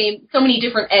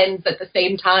different ends at the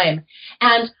same time?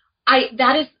 And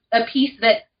that is a piece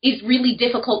that is really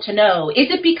difficult to know. Is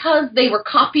it because they were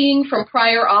copying from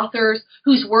prior authors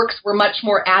whose works were much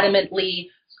more adamantly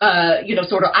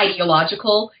sort of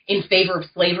ideological in favor of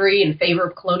slavery, in favor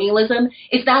of colonialism?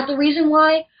 Is that the reason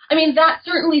why? I mean, that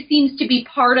certainly seems to be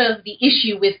part of the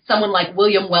issue with someone like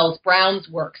William Wells Brown's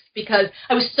works, because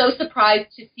I was so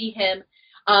surprised to see him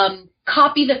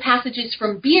copy the passages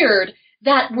from Beard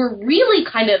that were really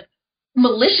kind of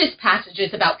malicious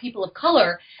passages about people of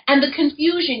color, and the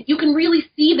confusion. You can really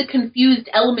see the confused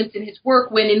elements in his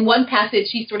work when in one passage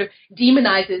he sort of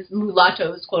demonizes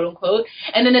mulattoes, quote unquote,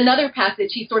 and in another passage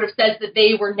he sort of says that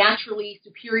they were naturally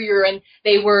superior and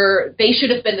they should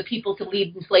have been the people to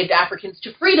lead enslaved Africans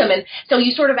to freedom. And so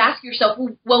you sort of ask yourself,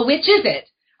 well, which is it?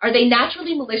 Are they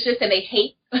naturally malicious and they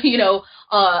hate,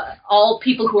 all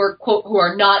people who are, quote, who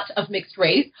are not of mixed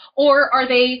race? Or are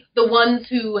they the ones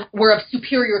who were of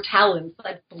superior talents,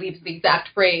 I believe is the exact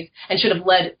phrase, and should have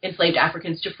led enslaved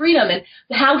Africans to freedom? And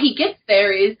how he gets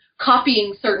there is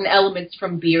copying certain elements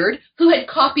from Beard, who had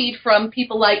copied from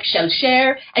people like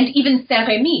Schellscher and even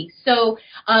Saint-Rémy. So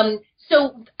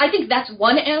I think that's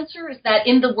one answer, is that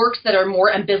in the works that are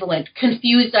more ambivalent,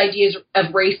 confused ideas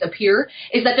of race appear,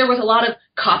 is that there was a lot of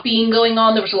copying going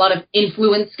on, there was a lot of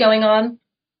influence going on.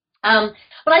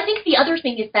 But I think the other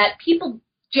thing is that people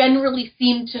generally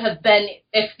seem to have been,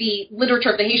 if the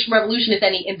literature of the Haitian Revolution is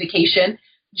any indication,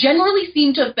 generally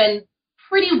seem to have been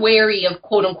pretty wary of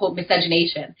quote-unquote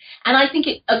miscegenation. And I think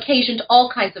it occasioned all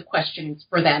kinds of questions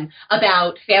for them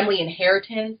about family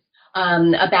inheritance,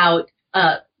 about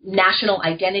national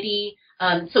identity,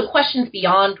 so questions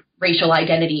beyond racial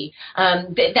identity,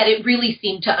 that it really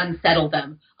seemed to unsettle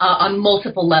them on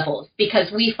multiple levels,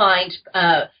 because we find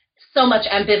so much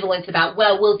ambivalence about,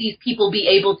 well, will these people be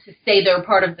able to say they're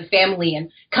part of the family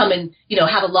and come and,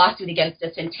 have a lawsuit against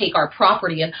us and take our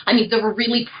property? And I mean, there were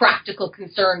really practical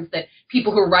concerns that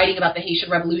people who are writing about the Haitian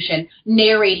Revolution,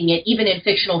 narrating it, even in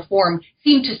fictional form,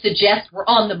 seem to suggest were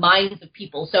on the minds of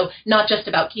people. So not just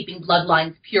about keeping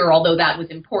bloodlines pure, although that was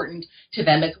important to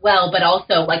them as well, but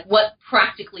also like what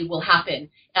practically will happen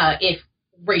if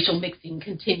racial mixing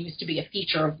continues to be a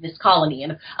feature of this colony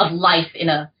and of life in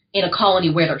a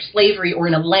colony where there's slavery, or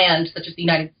in a land such as the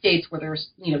United States where there's,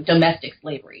 domestic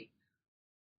slavery.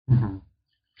 Mm-hmm.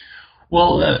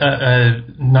 Well,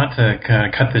 not to kind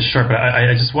of cut this short, but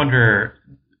I just wonder,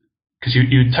 because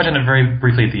you touched on it very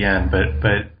briefly at the end,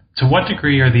 but to what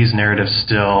degree are these narratives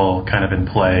still kind of in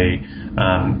play,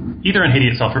 either in Haiti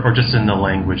itself or just in the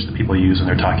language that people use when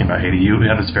they're talking about Haiti? You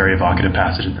have this very evocative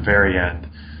passage at the very end,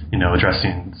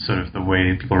 addressing sort of the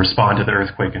way people respond to the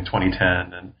earthquake in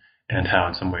 2010 and how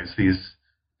in some ways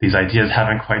these ideas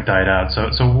haven't quite died out.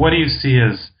 So what do you see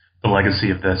as the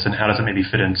legacy of this, and how does it maybe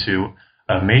fit into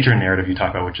a major narrative you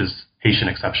talk about, which is Haitian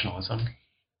exceptionalism?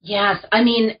 Yes, I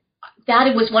mean,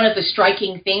 that was one of the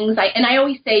striking things. I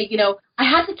always say, I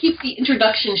had to keep the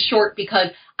introduction short because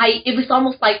it was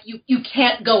almost like you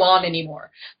can't go on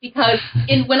anymore. Because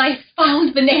when I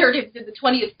found the narratives in the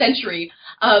 20th century,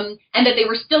 and that they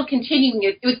were still continuing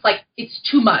it was like, it's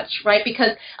too much, right?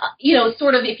 Because,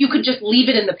 sort of if you could just leave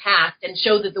it in the past and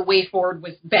show that the way forward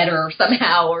was better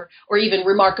somehow or even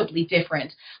remarkably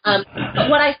different. But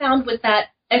what I found was that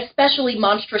especially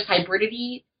monstrous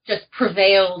hybridity just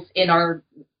prevails in our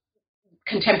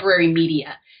contemporary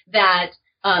media, that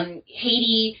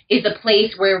Haiti is a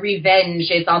place where revenge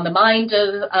is on the mind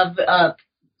of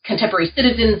contemporary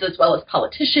citizens as well as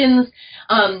politicians,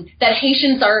 that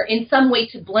Haitians are in some way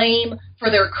to blame for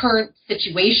their current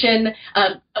situation.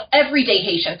 Everyday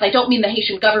Haitians, I don't mean the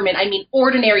Haitian government, I mean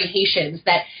ordinary Haitians,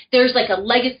 that there's like a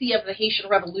legacy of the Haitian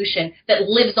Revolution that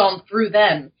lives on through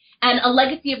them. And a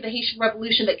legacy of the Haitian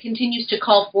Revolution that continues to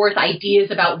call forth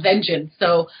ideas about vengeance.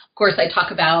 So, of course, I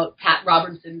talk about Pat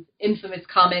Robertson's infamous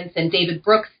comments and David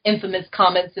Brooks' infamous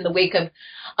comments in the wake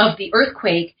of the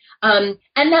earthquake. And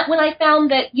that when I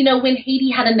found that, when Haiti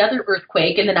had another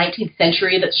earthquake in the 19th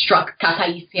century that struck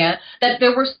Cap-Haïtien, that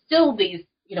there were still these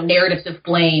narratives of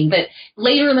blame, that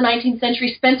later in the 19th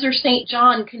century, Spencer St.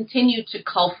 John continued to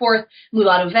call forth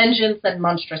mulatto vengeance and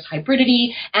monstrous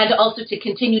hybridity, and also to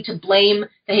continue to blame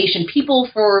the Haitian people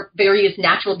for various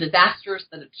natural disasters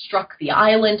that had struck the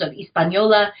island of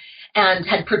Hispaniola and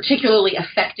had particularly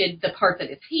affected the part that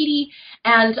is Haiti.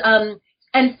 And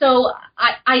so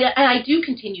I do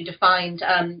continue to find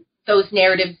those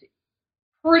narratives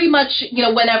pretty much,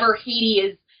 whenever Haiti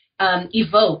is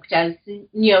evoked as,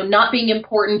 not being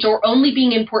important or only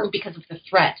being important because of the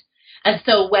threat. And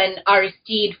so when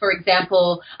Aristide, for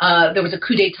example, there was a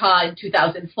coup d'etat in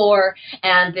 2004,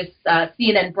 and this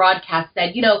CNN broadcast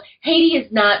said, Haiti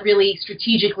is not really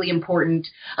strategically important,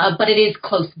 but it is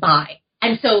close by.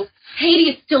 And so Haiti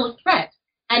is still a threat.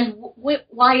 And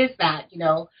why is that?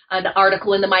 An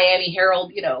article in the Miami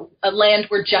Herald, a land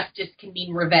where justice can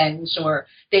mean revenge, or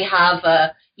they have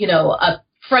a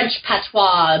French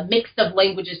patois, a mix of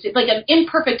languages, it's like an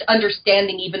imperfect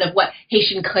understanding even of what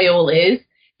Haitian Creole is,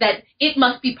 that it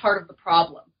must be part of the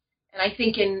problem. And I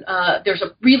think there's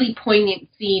a really poignant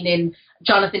scene in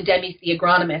Jonathan Demme's The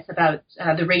Agronomist about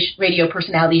the radio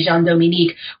personality Jean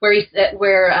Dominique, where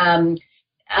the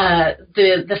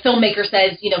filmmaker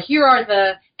says, here are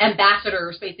the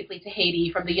ambassadors basically to Haiti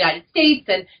from the United States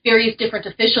and various different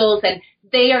officials, and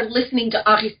they are listening to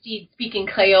Aristide speaking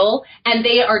Creole, and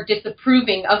they are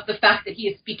disapproving of the fact that he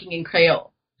is speaking in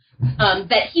Creole,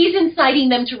 that he's inciting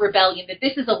them to rebellion, that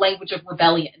this is a language of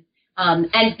rebellion.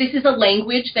 And this is a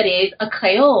language that is a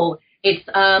Creole. It's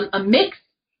a mix,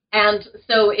 and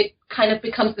so it kind of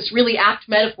becomes this really apt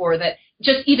metaphor that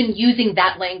just even using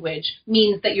that language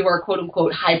means that you are, quote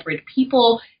unquote, hybrid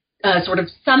people, sort of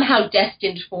somehow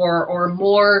destined for or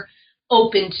more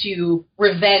open to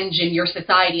revenge in your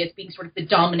society as being sort of the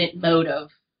dominant mode of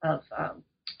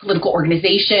political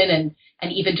organization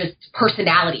and even just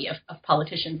personality of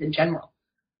politicians in general.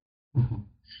 Mm-hmm.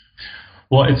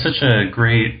 Well, it's such a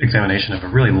great examination of a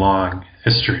really long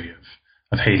history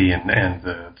of Haiti and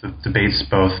the debates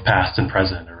both past and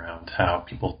present around how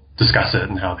people discuss it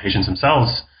and how Haitians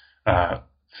themselves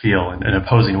feel in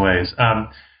opposing ways.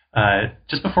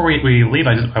 Just before we leave,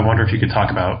 I wonder if you could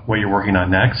talk about what you're working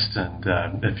on next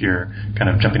and if you're kind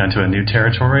of jumping onto a new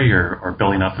territory or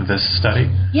building off of this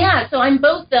study. Yeah, so I'm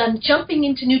both jumping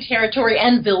into new territory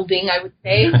and building, I would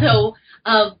say. So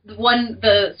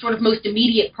the sort of most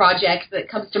immediate project that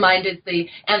comes to mind is the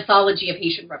Anthology of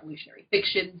Haitian Revolutionary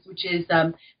Fictions, which is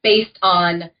based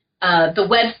on the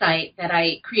website that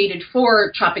I created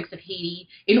for Tropics of Haiti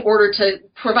in order to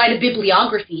provide a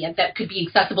bibliography and that could be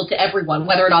accessible to everyone,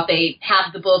 whether or not they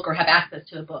have the book or have access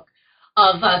to the book,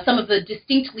 of some of the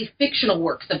distinctly fictional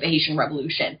works of the Haitian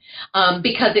Revolution,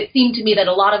 because it seemed to me that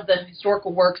a lot of the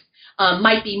historical works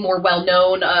might be more well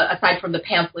known, aside from the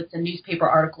pamphlets and newspaper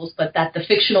articles, but that the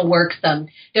fictional works,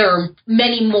 there are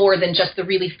many more than just the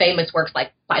really famous works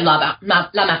like by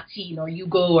Lamartine or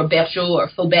Hugo or Bergeau or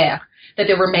Faubert, that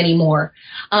there were many more.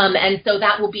 And so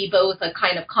that will be both a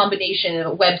kind of combination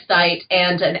of a website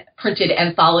and a printed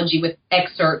anthology with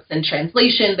excerpts and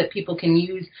translation that people can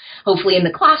use, hopefully in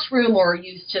the classroom, or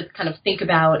use to kind of think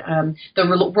about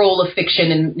the role of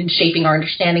fiction in shaping our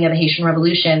understanding of the Haitian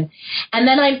Revolution. And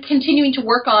then I'm continuing to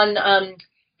work on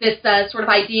this sort of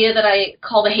idea that I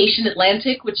call the Haitian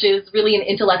Atlantic, which is really an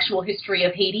intellectual history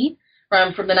of Haiti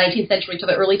from the 19th century to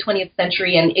the early 20th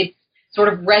century. And it's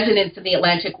sort of resonance in the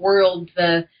Atlantic world,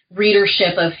 the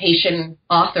readership of Haitian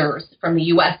authors from the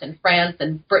U.S. and France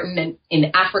and Britain and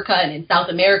in Africa and in South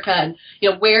America, and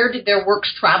where did their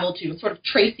works travel to, and sort of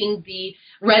tracing the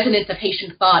resonance of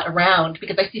Haitian thought around,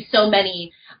 because I see so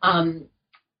many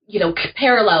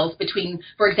parallels between,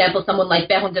 for example, someone like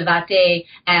Baron de Vathey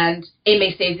and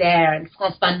Aimé Césaire and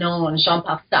Frantz Fanon and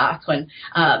Jean-Paul Sartre.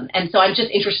 And so I'm just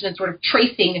interested in sort of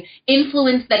tracing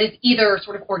influence that is either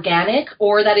sort of organic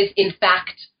or that is, in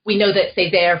fact, we know that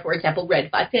Césaire, for example,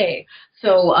 read Vathey.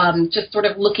 So just sort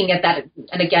of looking at that,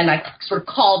 and again, I sort of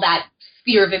call that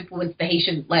sphere of influence the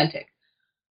Haitian Atlantic.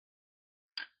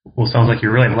 Well, sounds like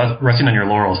you're really resting on your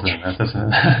laurels then.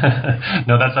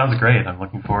 No, that sounds great. I'm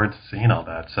looking forward to seeing all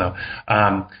that. So,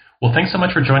 well, thanks so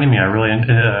much for joining me. I really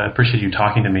appreciate you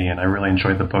talking to me, and I really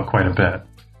enjoyed the book quite a bit.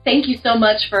 Thank you so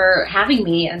much for having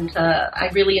me, and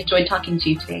I really enjoyed talking to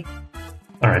you today.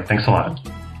 All right. Thanks a lot.